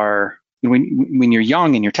 habits are, when you're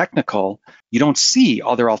young and you're technical, you don't see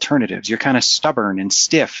other alternatives. You're kind of stubborn and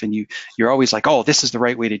stiff, and you're always like, oh, this is the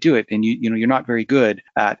right way to do it. And you're not very good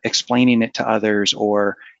at explaining it to others,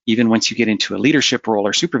 or even once you get into a leadership role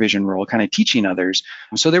or supervision role, kind of teaching others.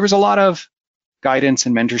 So there was a lot of guidance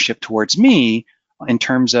and mentorship towards me in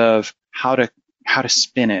terms of how to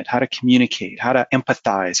spin it, how to communicate, how to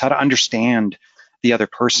empathize, how to understand the other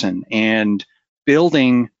person, and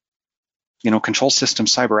building control system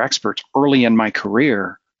cyber experts early in my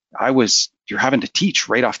career. You're having to teach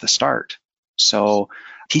right off the start. So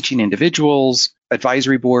teaching individuals,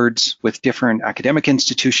 advisory boards with different academic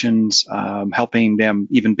institutions, helping them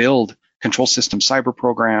even build control system cyber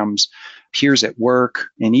programs, peers at work,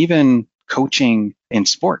 and even coaching in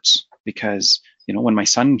sports. Because, when my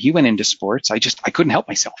son, he went into sports, I couldn't help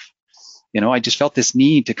myself. I just felt this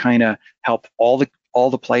need to kind of help all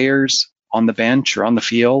the players on the bench or on the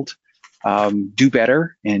field do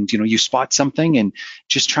better. And, you spot something, and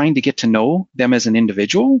just trying to get to know them as an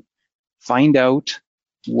individual, find out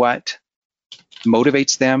what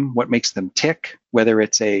motivates them, what makes them tick, whether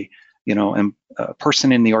it's a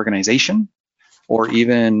person in the organization, or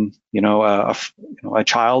even, a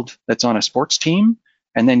child that's on a sports team.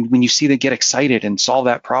 And then when you see them get excited and solve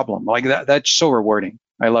that problem, like that's so rewarding.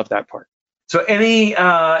 I love that part. So any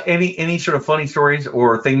sort of funny stories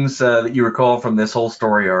or things that you recall from this whole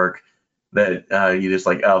story arc that you just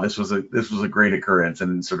like, oh, this was a great occurrence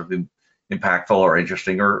and sort of impactful or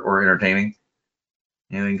interesting or entertaining?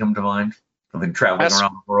 Anything come to mind? Something traveling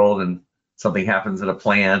around the world and something happens at a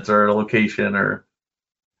plant or a location? Or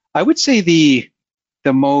I would say the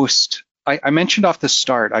most, I mentioned off the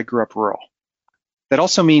start, I grew up rural. That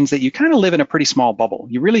also means that you kind of live in a pretty small bubble.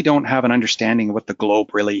 You really don't have an understanding of what the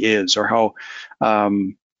globe really is, or how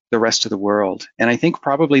the rest of the world. And I think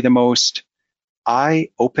probably the most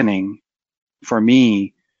eye-opening for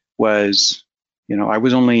me was, I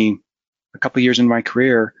was only a couple years in my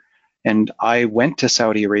career, and I went to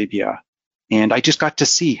Saudi Arabia, and I just got to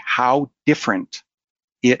see how different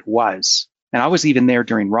it was. And I was even there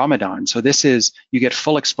during Ramadan. So you get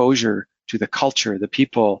full exposure to the culture, the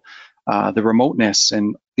people, the remoteness,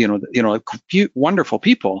 and wonderful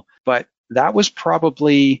people. But that was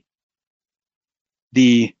probably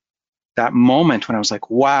the that moment when I was like,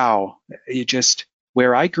 wow, it just,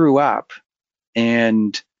 where I grew up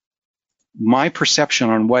and my perception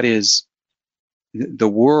on what is the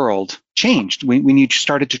world changed when you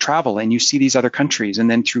started to travel and you see these other countries,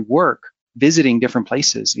 and then through work, visiting different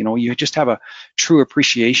places, you just have a true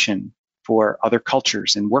appreciation for other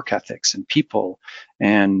cultures and work ethics and people.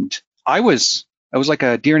 And I was like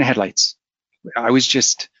a deer in the headlights. I was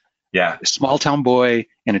just Yeah. a small town boy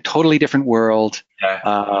in a totally different world.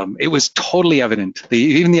 Yeah. It was totally evident.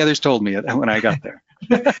 Even the others told me when I got there.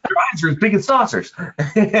 Your eyes are as big as saucers.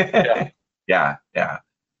 Yeah. Yeah.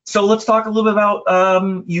 So let's talk a little bit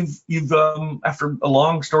about you've after a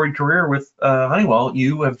long storied career with Honeywell,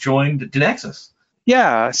 you have joined Denexus.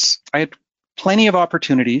 Yes, I had plenty of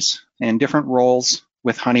opportunities and different roles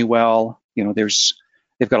with Honeywell.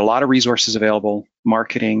 They've got a lot of resources available,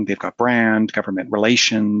 marketing, they've got brand, government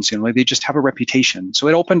relations, they just have a reputation. So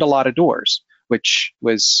it opened a lot of doors,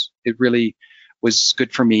 it really was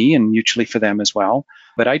good for me and mutually for them as well.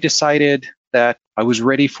 But I decided that I was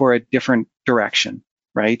ready for a different direction,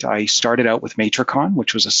 right? I started out with Matricon,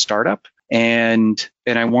 which was a startup, and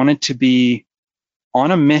I wanted to be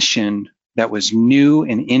on a mission that was new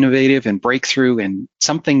and innovative and breakthrough and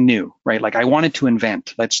something new, right? Like I wanted to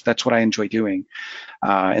invent. That's what I enjoy doing.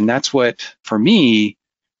 And that's what, for me,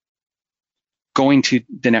 going to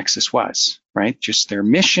Denexus was, right? Just their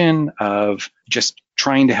mission of just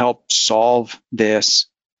trying to help solve this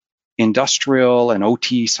industrial and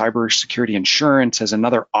OT cybersecurity insurance as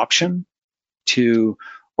another option to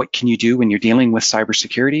what can you do when you're dealing with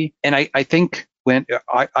cybersecurity. And I think when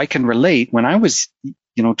I can relate, when I was,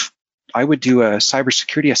 I would do a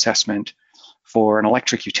cybersecurity assessment for an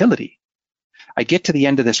electric utility. I get to the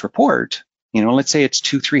end of this report, let's say it's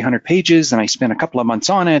 200-300 pages, and I spent a couple of months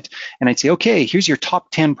on it, and I'd say, okay, here's your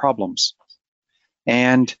top 10 problems.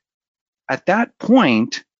 And at that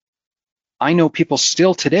point, I know people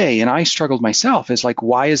still today, and I struggled myself, is like,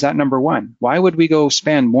 why is that number one? Why would we go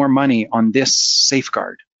spend more money on this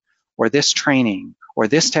safeguard or this training or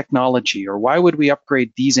this technology, or why would we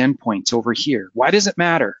upgrade these endpoints over here? Why does it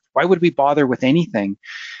matter? Why would we bother with anything?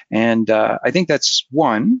 And I think that's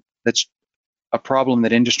a problem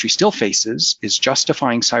that industry still faces, is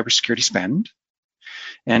justifying cybersecurity spend.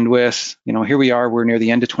 And with, here we are, we're near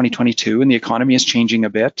the end of 2022 and the economy is changing a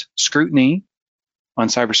bit. Scrutiny on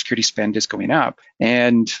cybersecurity spend is going up.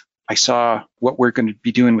 And I saw what we're going to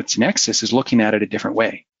be doing with Denexus is looking at it a different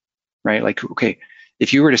way, right? Like, okay,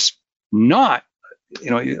 if you were to not,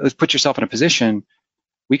 let's put yourself in a position,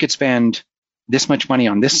 we could spend this much money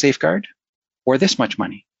on this safeguard or this much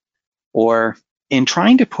money, or in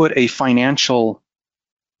trying to put a financial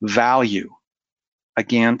value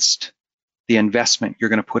against the investment you're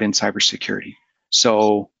going to put in cybersecurity.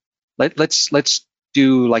 So let's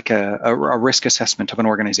do like a risk assessment of an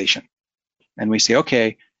organization. And we say,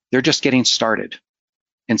 okay, they're just getting started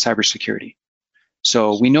in cybersecurity.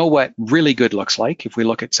 So we know what really good looks like if we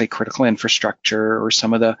look at, say, critical infrastructure or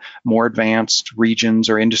some of the more advanced regions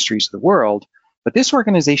or industries of the world. But this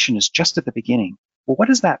organization is just at the beginning. Well, what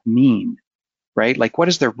does that mean, right? Like, what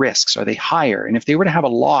is their risks? Are they higher? And if they were to have a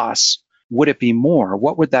loss, would it be more?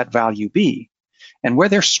 What would that value be? And where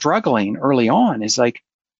they're struggling early on is like,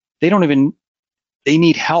 they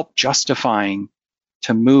need help justifying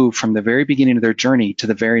to move from the very beginning of their journey to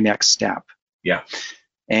the very next step. Yeah.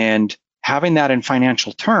 And having that in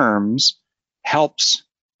financial terms helps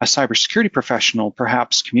a cybersecurity professional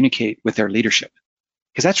perhaps communicate with their leadership,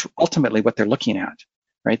 because that's ultimately what they're looking at,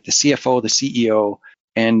 right? The CFO, the CEO,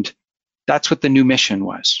 and that's what the new mission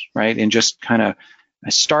was, right? And just kind of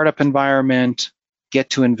a startup environment,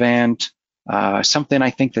 get to invent something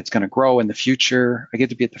I think that's going to grow in the future. I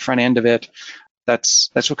get to be at the front end of it.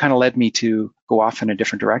 That's what kind of led me to go off in a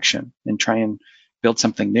different direction and try and build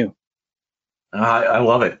something new. I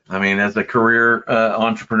love it. I mean, as a career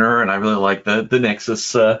entrepreneur, and I really like the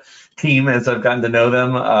Nexus team as I've gotten to know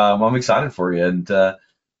them. I'm excited for you, and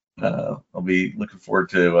I'll be looking forward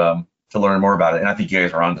to learn more about it. And I think you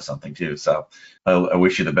guys are onto something too. So I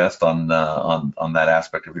wish you the best on that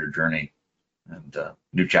aspect of your journey and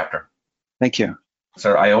new chapter. Thank you.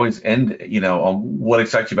 So I always end, on what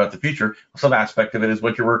excites you about the future. Some aspect of it is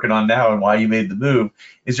what you're working on now and why you made the move.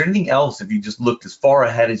 Is there anything else, if you just looked as far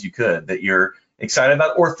ahead as you could, that you're excited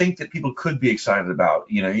about or think that people could be excited about?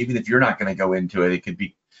 Even if you're not going to go into it, it could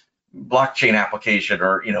be blockchain application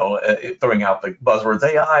or, throwing out the buzzwords,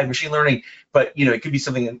 AI, machine learning, but, it could be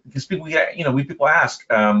something, because people ask,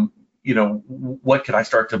 what could I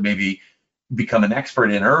start to maybe become an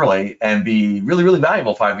expert in early and be really, really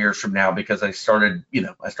valuable 5 years from now, because I started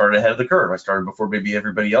ahead of the curve. I started before maybe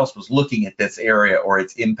everybody else was looking at this area or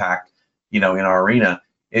its impact, in our arena.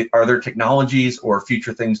 Are there technologies or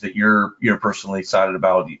future things that you're personally excited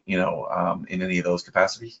about, in any of those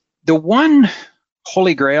capacities? The one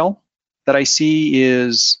holy grail that I see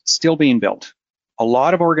is still being built. A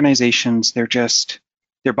lot of organizations, they're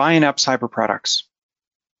buying up cyber products,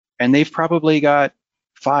 and they've probably got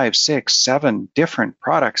 5, 6, 7 different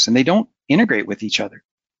products, and they don't integrate with each other.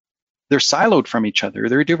 They're siloed from each other.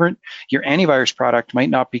 They're different. Your antivirus product might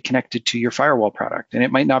not be connected to your firewall product, and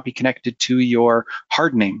it might not be connected to your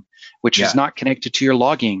hardening, which is not connected to your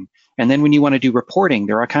logging. And then when you want to do reporting,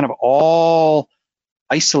 they're kind of all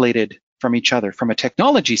isolated from each other. From a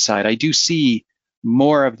technology side, I do see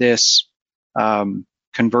more of this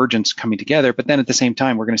convergence coming together, but then at the same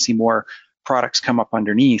time, we're going to see more products come up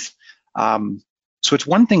underneath. So it's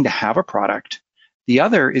one thing to have a product. The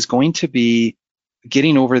other is going to be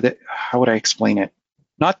getting over how would I explain it?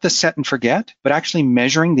 Not the set and forget, but actually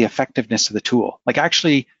measuring the effectiveness of the tool, like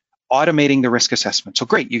actually automating the risk assessment. So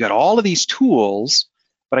great, you got all of these tools,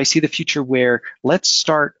 but I see the future where let's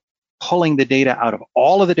start pulling the data out of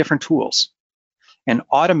all of the different tools and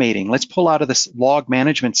automating. Let's pull out of this log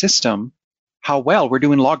management system how well we're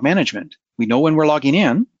doing log management. We know when we're logging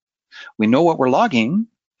in, we know what we're logging.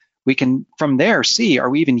 We can from there see, are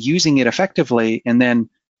we even using it effectively? And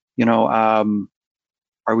then,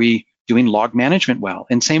 are we doing log management well?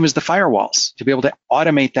 And same as the firewalls, to be able to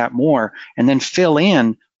automate that more and then fill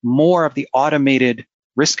in more of the automated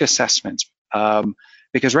risk assessments.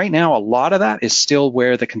 Because right now, a lot of that is still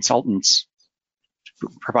where the consultants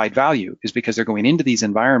provide value, is because they're going into these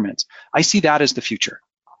environments. I see that as the future,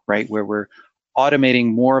 right? Where we're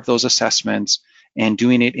automating more of those assessments and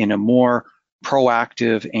doing it in a more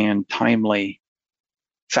proactive and timely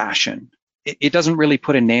fashion. It doesn't really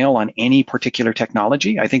put a nail on any particular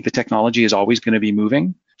technology. I think the technology is always going to be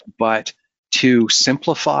moving, but to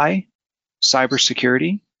simplify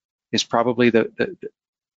cybersecurity is probably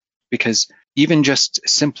because even just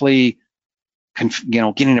simply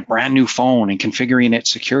getting a brand new phone and configuring it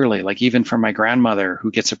securely, like even for my grandmother who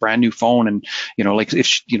gets a brand new phone, and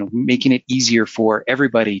making it easier for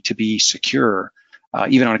everybody to be secure,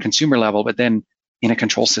 even on a consumer level, but then in a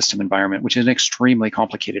control system environment, which is an extremely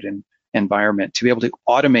complicated environment, to be able to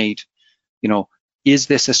automate, is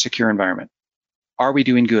this a secure environment? Are we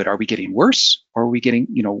doing good? Are we getting worse? Or are we getting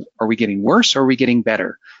worse, or are we getting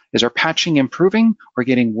better? Is our patching improving or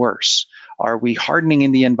getting worse? Are we hardening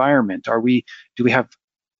in the environment?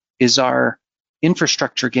 Is our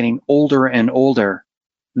infrastructure getting older and older?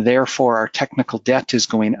 Therefore, our technical debt is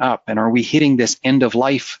going up. And are we hitting this end of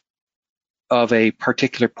life of a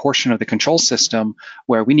particular portion of the control system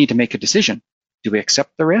where we need to make a decision? Do we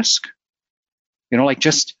accept the risk?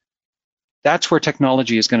 That's where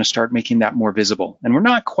technology is going to start making that more visible. And we're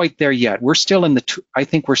not quite there yet. We're still in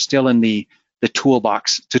the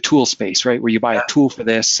toolbox to tool space, right? Where you buy a tool for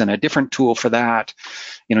this and a different tool for that.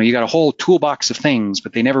 You got a whole toolbox of things,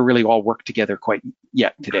 but they never really all work together quite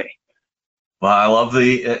yet today. Well, I love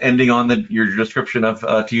the ending on your description of,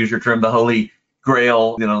 to use your term, the holy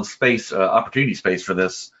grail, space, opportunity space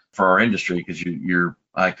for our industry, because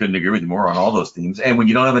I couldn't agree with you more on all those themes. And when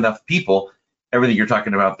you don't have enough people, everything you're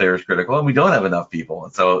talking about there is critical, and we don't have enough people.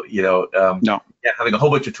 And so, having a whole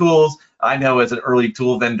bunch of tools. I know as an early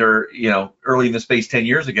tool vendor, early in the space 10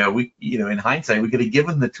 years ago, we, in hindsight, we could have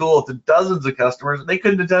given the tool to dozens of customers, and they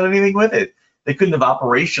couldn't have done anything with it. They couldn't have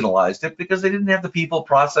operationalized it because they didn't have the people,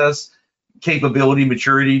 process, capability,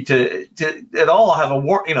 maturity to at all have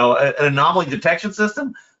an anomaly detection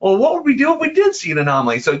system. Well, what would we do if we did see an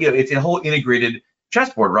anomaly? So it's a whole integrated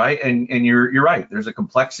chessboard, right? And you're right. There's a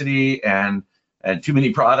complexity and too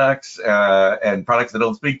many products and products that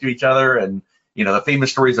don't speak to each other, and the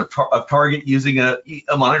famous stories of Target using a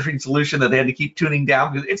monitoring solution that they had to keep tuning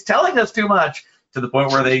down because it's telling us too much, to the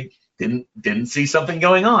point where they didn't see something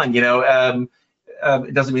going on.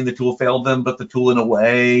 It doesn't mean the tool failed them, but the tool, in a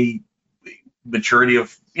way, maturity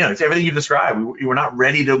of it's everything you described. We were not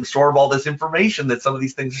ready to absorb all this information that some of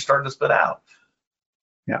these things are starting to spit out.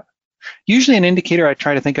 Yeah. Usually an indicator I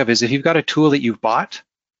try to think of is if you've got a tool that you've bought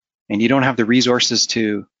and you don't have the resources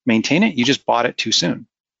to maintain it, you just bought it too soon.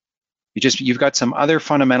 You've got some other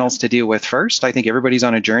fundamentals to deal with first. I think everybody's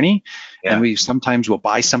on a journey, and we sometimes will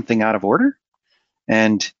buy something out of order,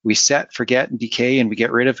 and we set, forget, and decay, and we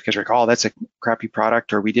get rid of because we're like, oh, that's a crappy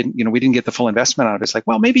product, or we didn't get the full investment out of it. It's like,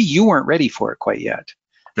 well, maybe you weren't ready for it quite yet.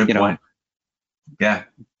 Good point. Yeah,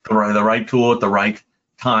 the right tool at the right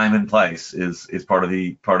time and place is part of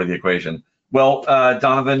the equation. Well,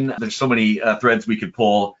 Donovan, there's so many threads we could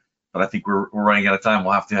pull, but I think we're running out of time.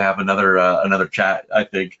 We'll have to have another chat. I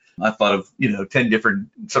think I thought of 10 different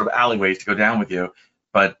sort of alleyways to go down with you.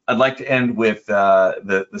 But I'd like to end with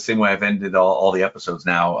the same way I've ended all the episodes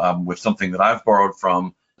now, with something that I've borrowed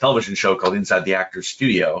from a television show called Inside the Actor's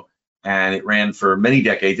Studio. And it ran for many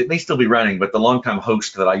decades. It may still be running, but the longtime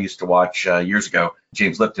host that I used to watch years ago,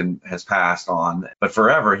 James Lipton, has passed on. But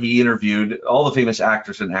forever, he interviewed all the famous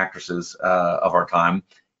actors and actresses of our time.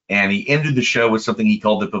 And he ended the show with something he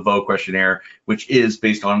called the Pivot questionnaire, which is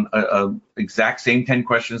based on a exact same 10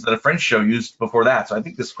 questions that a French show used before that. So I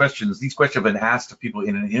think these questions have been asked to people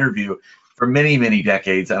in an interview for many, many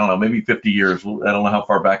decades. I don't know, maybe 50 years. I don't know how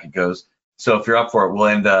far back it goes. So if you're up for it, we'll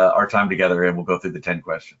end our time together and we'll go through the 10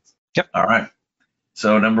 questions. Yep. All right.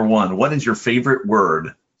 So number 1, what is your favorite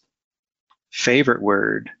word? Favorite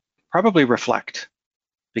word? Probably reflect,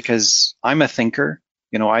 because I'm a thinker.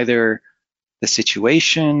 Either the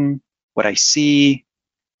situation, what I see,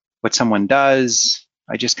 what someone does.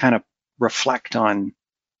 I just kind of reflect on,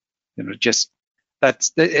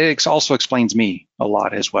 it also explains me a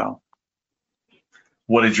lot as well.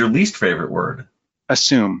 What is your least favorite word?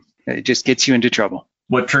 Assume. It just gets you into trouble.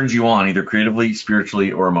 What turns you on, either creatively,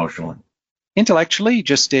 spiritually, or emotionally? Intellectually,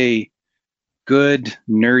 just a good,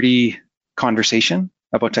 nerdy conversation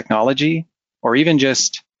about technology, or even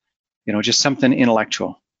just something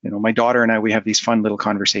intellectual. My daughter and I, we have these fun little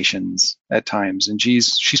conversations at times, and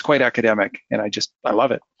she's quite academic, and I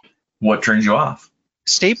love it. What turns you off?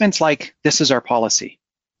 Statements like, this is our policy,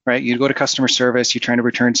 right? You go to customer service, you're trying to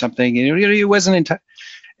return something, it wasn't in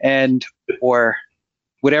time, or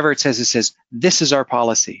whatever it says, this is our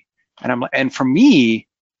policy. And for me,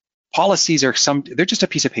 policies are they're just a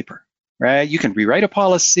piece of paper, right? You can rewrite a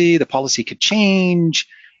policy, the policy could change.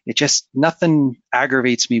 Nothing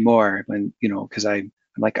aggravates me more when, because I'm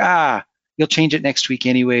like, you'll change it next week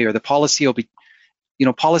anyway, or the policy will be,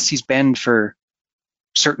 policies bend for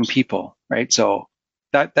certain people, right? So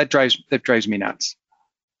that drives me nuts.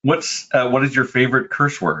 What is your favorite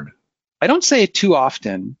curse word? I don't say it too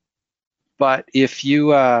often, but if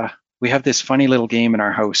we have this funny little game in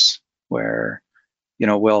our house where,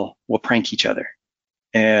 we'll prank each other.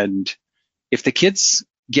 And if the kids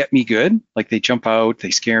get me good, like they jump out, they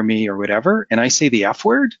scare me or whatever, and I say the F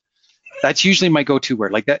word, that's usually my go-to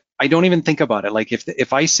word. Like that, I don't even think about it. Like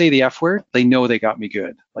if I say the F word, they know they got me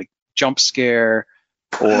good. Like jump scare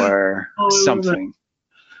or something.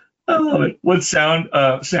 I love it. What sound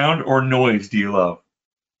or noise do you love?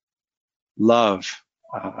 Love.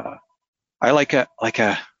 I like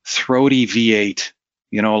a throaty V8,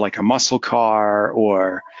 like a muscle car,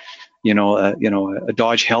 or a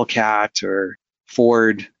Dodge Hellcat or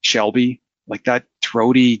Ford Shelby, like that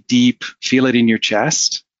throaty, deep, feel it in your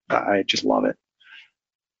chest. I just love it.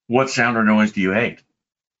 What sound or noise do you hate?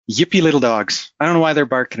 Yippy little dogs. I don't know why they're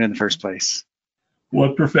barking in the first place.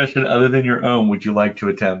 What profession other than your own would you like to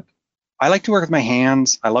attempt? I like to work with my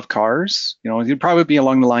hands. I love cars. It'd probably be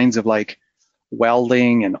along the lines of like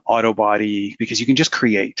welding and auto body, because you can just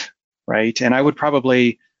create, right? And I would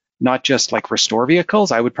probably not just like restore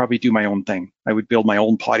vehicles. I would probably do my own thing. I would build my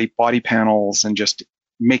own body panels and just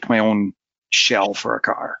make my own shell for a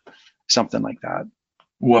car, something like that.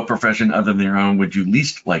 What profession other than your own would you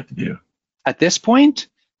least like to do? At this point,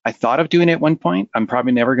 I thought of doing it at one point. I'm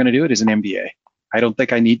probably never going to do it as an MBA. I don't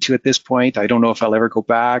think I need to at this point. I don't know if I'll ever go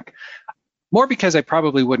back. More because I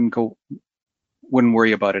probably wouldn't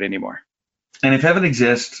worry about it anymore. And if heaven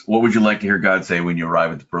exists, what would you like to hear God say when you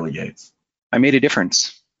arrive at the pearly gates? I made a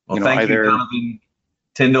difference. Well, thank you, Donovan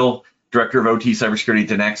Tindill, Director of OT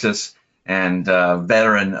Cybersecurity at Nexus and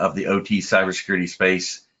veteran of the OT cybersecurity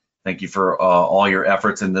space. Thank you for all your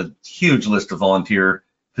efforts and the huge list of volunteer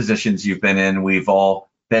positions you've been in. We've all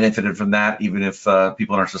benefited from that, even if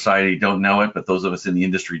people in our society don't know it, but those of us in the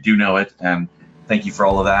industry do know it. And thank you for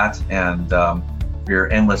all of that and for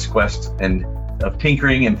your endless quest of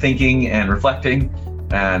tinkering and thinking and reflecting.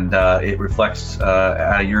 And it reflects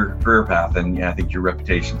your career path and I think your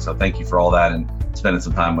reputation. So thank you for all that and spending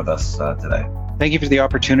some time with us today. Thank you for the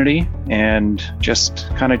opportunity and just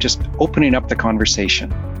opening up the conversation,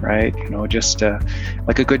 right? Just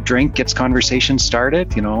like a good drink gets conversation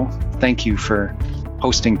started, Thank you for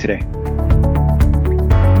hosting today.